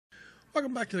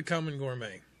Welcome back to the Common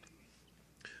Gourmet.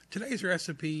 Today's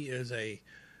recipe is a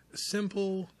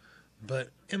simple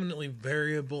but eminently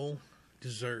variable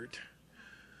dessert.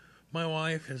 My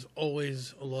wife has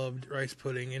always loved rice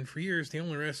pudding, and for years the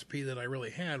only recipe that I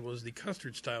really had was the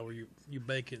custard style where you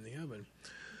bake it in the oven.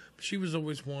 But she was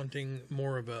always wanting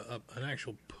more of an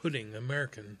actual pudding,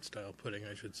 American style pudding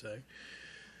I should say.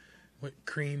 Went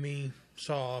creamy,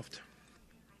 soft.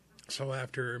 So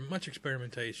after much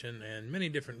experimentation and many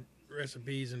different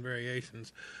recipes and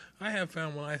variations, I have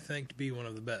found what I think to be one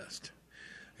of the best.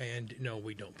 And no,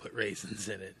 we don't put raisins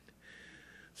in it.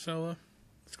 So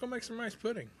let's go make some rice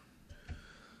pudding.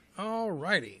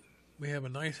 Alrighty, we have a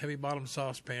nice heavy bottom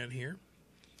saucepan here.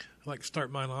 I like to start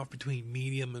mine off between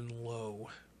medium and low.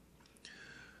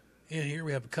 In here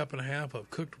we have 1.5 cups of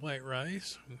cooked white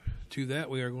rice. To that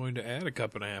we are going to add 1.5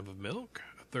 cups of milk,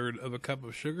 1/3 cup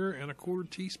of sugar, and 1/4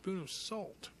 teaspoon of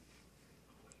salt.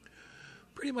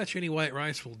 Pretty much any white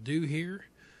rice will do here.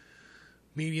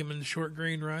 Medium and short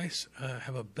grain rice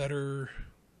have a better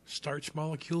starch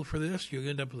molecule for this. You'll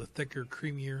end up with a thicker,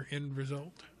 creamier end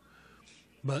result.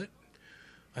 But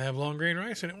I have long grain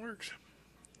rice and it works.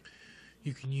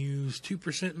 You can use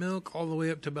 2% milk all the way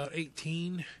up to about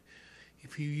 18.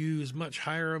 If you use much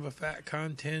higher of a fat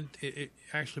content, it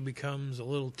actually becomes a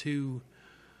little too,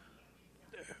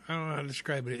 I don't know how to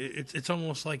describe it. It's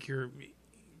almost like you're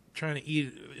trying to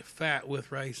eat fat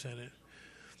with rice in it.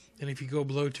 And if you go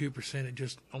below 2%, it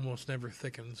just almost never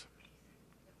thickens.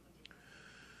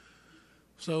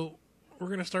 So we're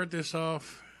going to start this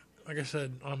off, like I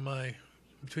said, on my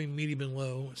between medium and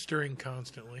low, stirring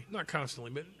constantly. Not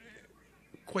constantly, but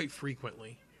quite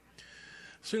frequently.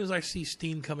 As soon as I see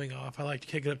steam coming off, I like to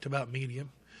kick it up to about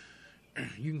medium.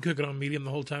 You can cook it on medium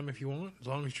the whole time if you want, as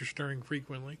long as you're stirring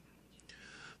frequently.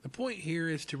 The point here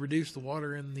is to reduce the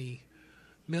water in the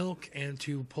milk and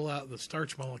to pull out the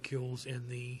starch molecules in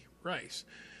the rice.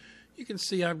 You can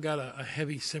see I've got a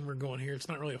heavy simmer going here. It's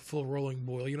not really a full rolling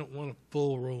boil. You don't want a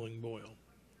full rolling boil.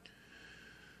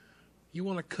 You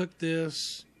want to cook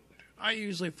this, I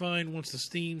usually find once the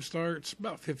steam starts,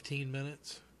 about 15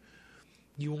 minutes.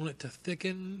 You want it to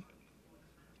thicken,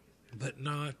 but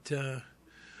not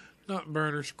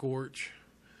burn or scorch.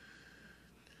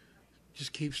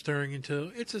 Just keep stirring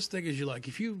until it's as thick as you like.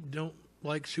 If you don't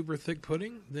like super thick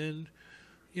pudding, then,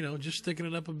 just thicken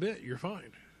it up a bit. You're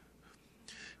fine.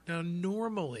 Now,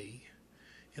 normally,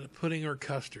 in a pudding or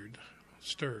custard,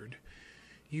 stirred,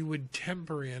 you would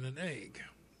temper in an egg.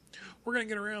 We're going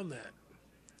to get around that.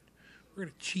 We're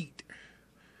going to cheat.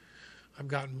 I've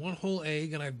gotten 1 whole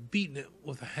egg, and I've beaten it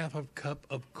with 1/2 cup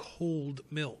of cold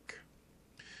milk.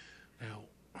 Now,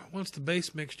 once the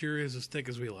base mixture is as thick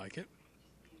as we like it,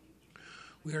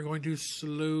 we are going to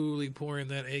slowly pour in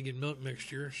that egg and milk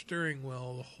mixture, stirring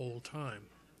well the whole time.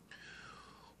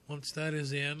 Once that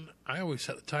is in, I always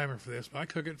set the timer for this, but I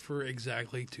cook it for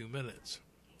exactly 2 minutes.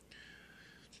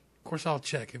 Of course, I'll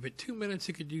check. If at 2 minutes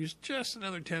you could use just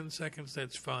another 10 seconds,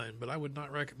 that's fine, but I would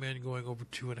not recommend going over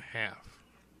 2.5.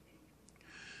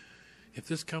 If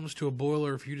this comes to a boil,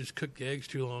 or if you just cook the eggs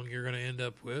too long, you're going to end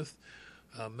up with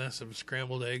a mess of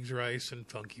scrambled eggs, rice, and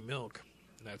funky milk.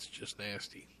 That's just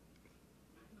nasty.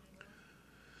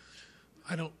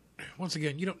 Once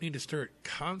again, you don't need to stir it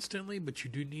constantly, but you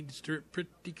do need to stir it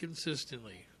pretty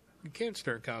consistently. You can't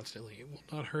stir it constantly. It will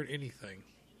not hurt anything.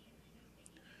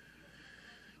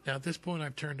 Now, at this point,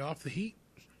 I've turned off the heat.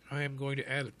 I am going to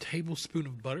add a tablespoon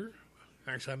of butter.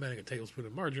 Actually, I'm adding a tablespoon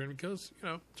of margarine because,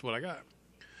 it's what I got.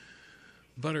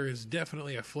 Butter is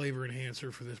definitely a flavor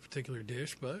enhancer for this particular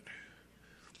dish, but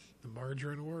the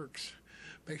margarine works.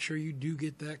 Make sure you do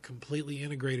get that completely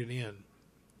integrated in.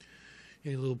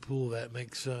 Any little pool of that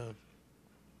makes, an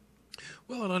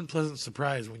unpleasant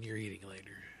surprise when you're eating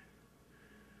later.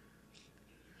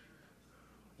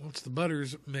 Once the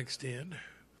butter's mixed in,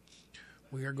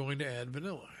 we are going to add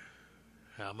vanilla.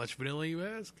 How much vanilla, you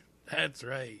ask? That's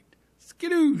right.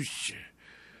 Skadoosh!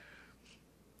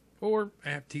 Or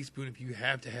 1/2 teaspoon if you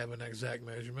have to have an exact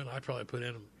measurement. I probably put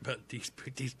in about a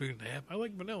teaspoon and a half. I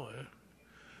like vanilla.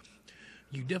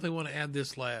 You definitely want to add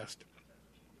this last.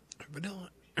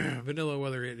 Vanilla,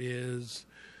 whether it is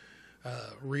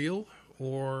real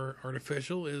or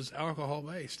artificial, is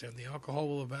alcohol-based, and the alcohol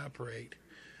will evaporate.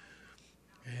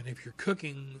 And if you're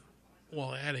cooking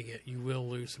while adding it, you will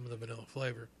lose some of the vanilla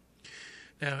flavor.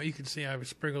 Now, you can see I've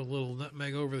sprinkled a little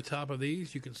nutmeg over the top of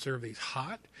these. You can serve these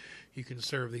hot, you can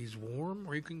serve these warm,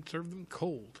 or you can serve them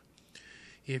cold.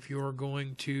 If you're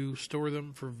going to store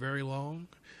them for very long,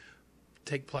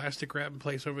 take plastic wrap and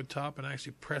place over the top and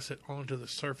actually press it onto the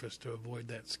surface to avoid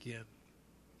that skin.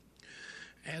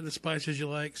 Add the spices you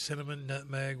like, cinnamon,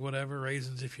 nutmeg, whatever,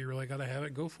 raisins if you really got to have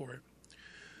it, go for it.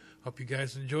 Hope you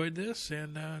guys enjoyed this,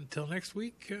 and until next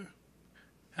week,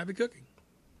 happy cooking.